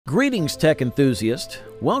Greetings, tech enthusiast.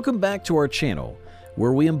 Welcome back to our channel,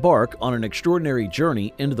 where we embark on an extraordinary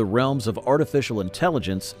journey into the realms of artificial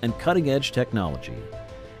intelligence and cutting-edge technology.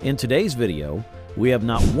 In today's video, we have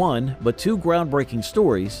not one, but two groundbreaking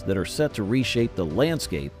stories that are set to reshape the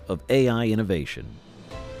landscape of AI innovation.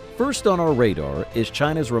 First on our radar is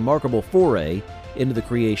China's remarkable foray into the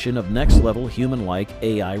creation of next-level human-like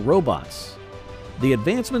AI robots. The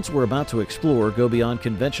advancements we're about to explore go beyond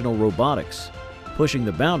conventional robotics, pushing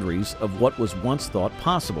the boundaries of what was once thought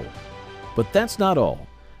possible. But that's not all.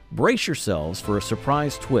 Brace yourselves for a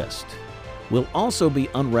surprise twist. We'll also be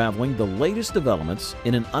unraveling the latest developments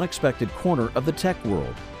in an unexpected corner of the tech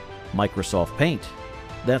world, Microsoft Paint.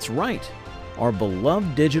 That's right, our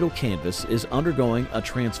beloved digital canvas is undergoing a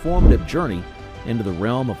transformative journey into the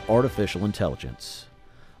realm of artificial intelligence.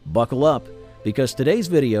 Buckle up, because today's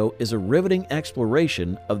video is a riveting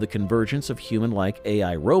exploration of the convergence of human-like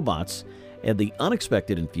AI robots and the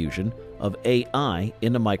unexpected infusion of AI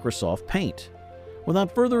into Microsoft Paint.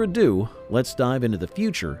 Without further ado, let's dive into the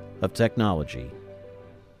future of technology.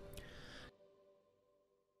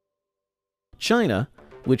 China,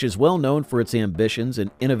 which is well known for its ambitions in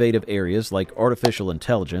innovative areas like artificial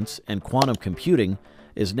intelligence and quantum computing,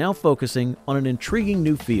 is now focusing on an intriguing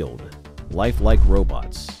new field, lifelike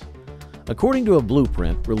robots. According to a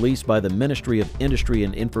blueprint released by the Ministry of Industry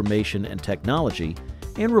and Information and Technology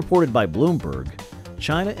and reported by Bloomberg,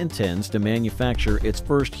 China intends to manufacture its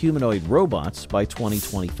first humanoid robots by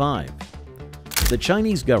 2025. The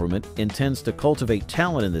Chinese government intends to cultivate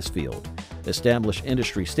talent in this field, establish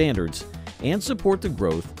industry standards, and support the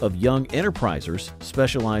growth of young enterprisers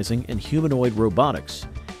specializing in humanoid robotics,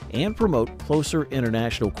 and promote closer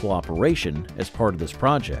international cooperation as part of this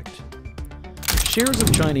project. Shares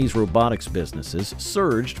of Chinese robotics businesses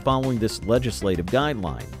surged following this legislative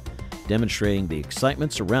guideline, demonstrating the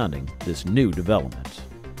excitement surrounding this new development.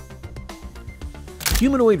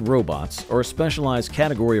 Humanoid robots are a specialized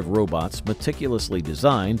category of robots meticulously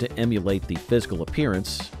designed to emulate the physical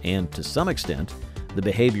appearance and, to some extent, the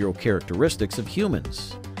behavioral characteristics of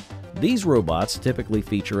humans. These robots typically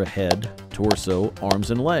feature a head, torso,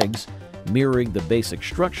 arms, and legs, mirroring the basic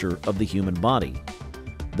structure of the human body.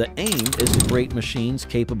 The aim is to create machines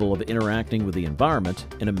capable of interacting with the environment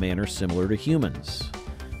in a manner similar to humans.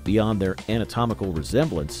 Beyond their anatomical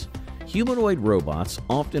resemblance, humanoid robots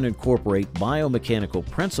often incorporate biomechanical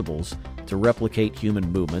principles to replicate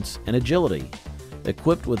human movements and agility.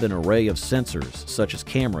 Equipped with an array of sensors such as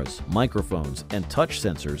cameras, microphones, and touch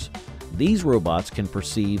sensors, these robots can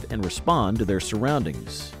perceive and respond to their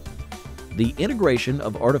surroundings. The integration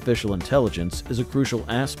of artificial intelligence is a crucial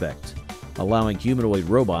aspect, allowing humanoid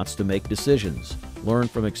robots to make decisions, learn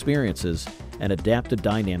from experiences, and adapt to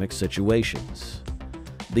dynamic situations.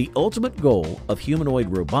 The ultimate goal of humanoid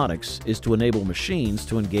robotics is to enable machines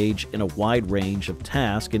to engage in a wide range of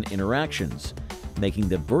tasks and interactions, making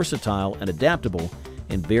them versatile and adaptable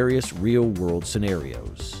in various real-world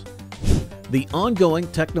scenarios. The ongoing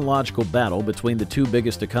technological battle between the two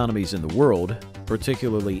biggest economies in the world,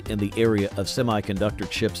 particularly in the area of semiconductor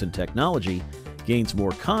chips and technology, gains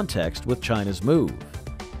more context with China's move.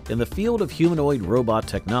 In the field of humanoid robot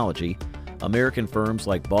technology, American firms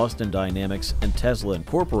like Boston Dynamics and Tesla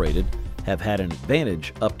Incorporated have had an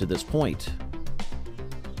advantage up to this point.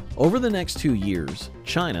 Over the next 2 years,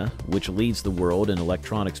 China, which leads the world in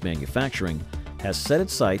electronics manufacturing, has set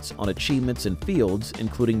its sights on achievements in fields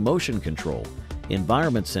including motion control,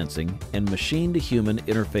 environment sensing, and machine-to-human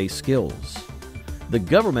interface skills. The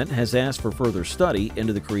government has asked for further study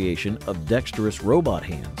into the creation of dexterous robot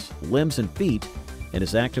hands, limbs, and feet, and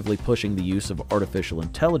is actively pushing the use of artificial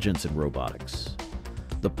intelligence in robotics.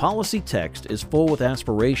 The policy text is full with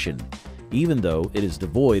aspiration, even though it is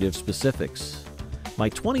devoid of specifics. By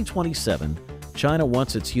 2027, China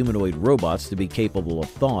wants its humanoid robots to be capable of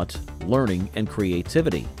thought, learning, and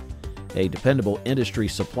creativity. A dependable industry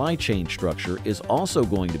supply chain structure is also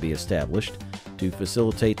going to be established to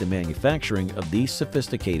facilitate the manufacturing of these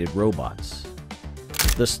sophisticated robots.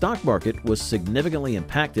 The stock market was significantly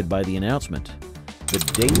impacted by the announcement. The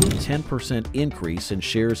daily 10% increase in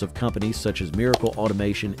shares of companies such as Miracle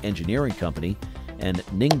Automation Engineering Company and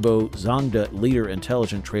Ningbo Zhangde Leader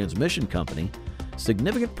Intelligent Transmission Company.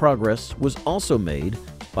 Significant progress was also made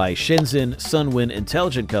by Shenzhen Sunwind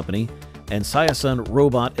Intelligent Company and Syasun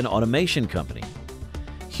Robot and Automation Company.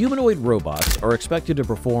 Humanoid robots are expected to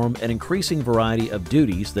perform an increasing variety of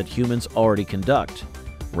duties that humans already conduct,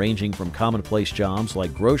 ranging from commonplace jobs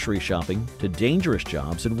like grocery shopping to dangerous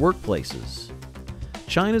jobs in workplaces.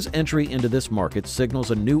 China's entry into this market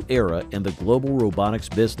signals a new era in the global robotics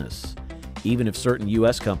business, even if certain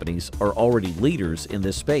U.S. companies are already leaders in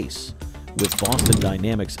this space. with Boston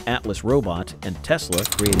Dynamics' Atlas robot and Tesla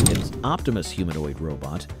creating its Optimus humanoid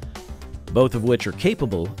robot, both of which are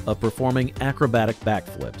capable of performing acrobatic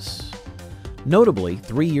backflips. Notably,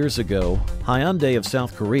 3 years ago, Hyundai of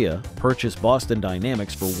South Korea purchased Boston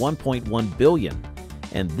Dynamics for $1.1 billion,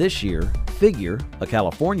 and this year, Figure, a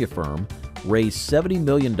California firm, raised $70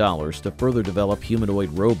 million to further develop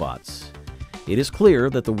humanoid robots. It is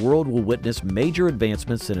clear that the world will witness major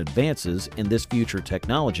advancements and advances in this future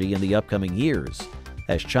technology in the upcoming years,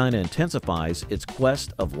 as China intensifies its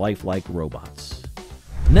quest of lifelike robots.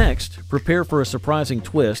 Next, prepare for a surprising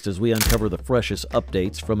twist as we uncover the freshest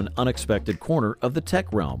updates from an unexpected corner of the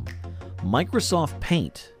tech realm: Microsoft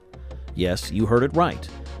Paint. Yes, you heard it right.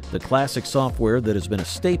 The classic software that has been a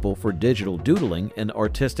staple for digital doodling and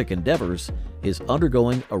artistic endeavors is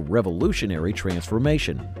undergoing a revolutionary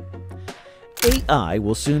transformation. AI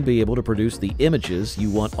will soon be able to produce the images you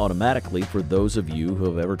want automatically for those of you who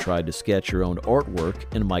have ever tried to sketch your own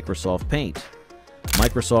artwork in Microsoft Paint.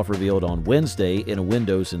 Microsoft revealed on Wednesday in a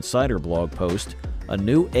Windows Insider blog post a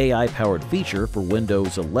new AI-powered feature for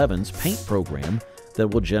Windows 11's Paint program that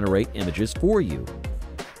will generate images for you.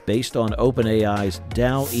 Based on OpenAI's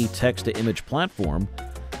DALL-E text-to-image platform,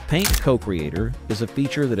 Paint Co-Creator is a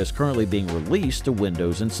feature that is currently being released to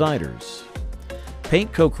Windows insiders.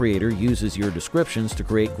 Paint Co-Creator uses your descriptions to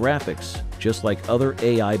create graphics, just like other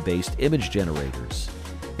AI-based image generators.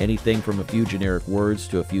 Anything from a few generic words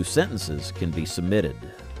to a few sentences can be submitted.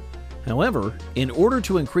 However, in order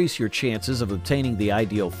to increase your chances of obtaining the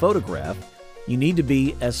ideal photograph, you need to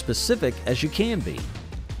be as specific as you can be.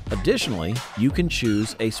 Additionally, you can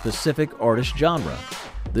choose a specific artist genre.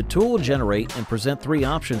 The tool will generate and present 3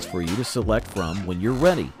 options for you to select from when you're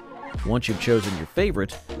ready. Once you've chosen your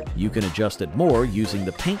favorite, you can adjust it more using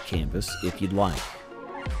the Paint canvas if you'd like.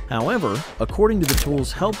 However, according to the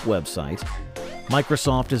tool's help website,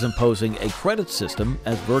 Microsoft is imposing a credit system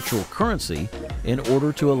as virtual currency in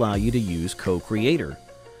order to allow you to use Co-Creator.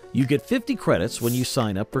 You get 50 credits when you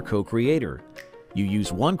sign up for Co-Creator. You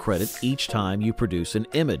use 1 credit each time you produce an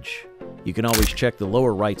image. You can always check the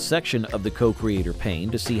lower right section of the Co-Creator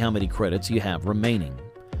pane to see how many credits you have remaining.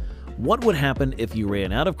 What would happen if you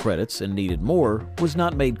ran out of credits and needed more was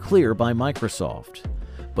not made clear by Microsoft.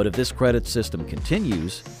 But if this credit system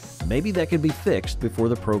continues, maybe that can be fixed before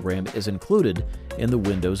the program is included in the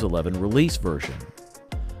Windows 11 release version.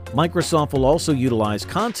 Microsoft will also utilize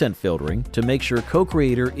content filtering to make sure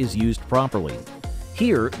Co-Creator is used properly.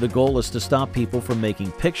 Here, the goal is to stop people from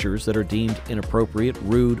making pictures that are deemed inappropriate,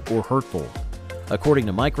 rude, or hurtful. According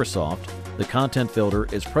to Microsoft, the content filter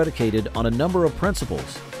is predicated on a number of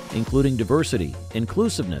principles, including diversity,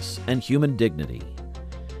 inclusiveness, and human dignity.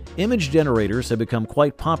 Image generators have become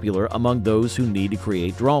quite popular among those who need to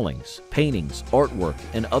create drawings, paintings, artwork,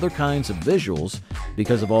 and other kinds of visuals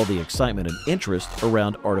because of all the excitement and interest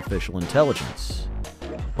around artificial intelligence.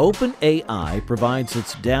 OpenAI provides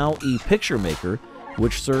its DALL-E picture maker,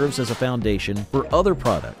 which serves as a foundation for other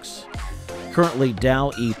products. Currently,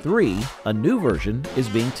 DALL-E 3, a new version, is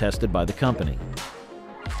being tested by the company.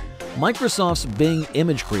 Microsoft's Bing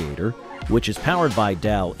Image Creator, which is powered by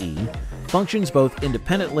DALL-E, functions both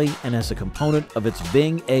independently and as a component of its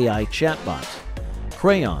Bing AI chatbot.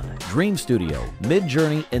 Crayon, Dream Studio,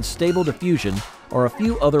 Midjourney, and Stable Diffusion are a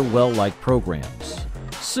few other well-liked programs.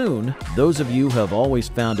 Soon, those of you who have always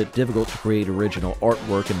found it difficult to create original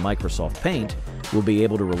artwork in Microsoft Paint will be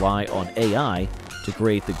able to rely on AI to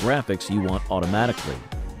create the graphics you want automatically.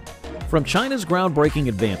 From China's groundbreaking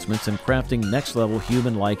advancements in crafting next-level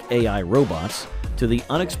human-like AI robots to the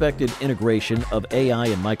unexpected integration of AI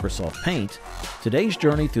in Microsoft Paint, today's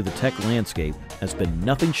journey through the tech landscape has been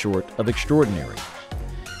nothing short of extraordinary.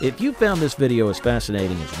 If you found this video as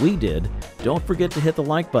fascinating as we did, don't forget to hit the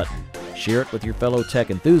like button, share it with your fellow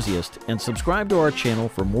tech enthusiasts, and subscribe to our channel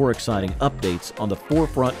for more exciting updates on the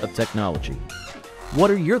forefront of technology. What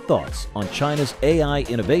are your thoughts on China's AI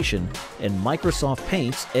innovation and Microsoft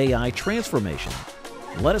Paint's AI transformation?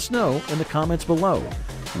 Let us know in the comments below.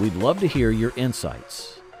 We'd love to hear your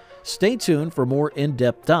insights. Stay tuned for more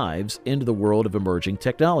in-depth dives into the world of emerging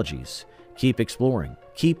technologies. Keep exploring,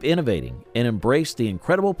 keep innovating, and embrace the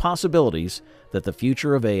incredible possibilities that the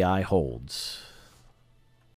future of AI holds.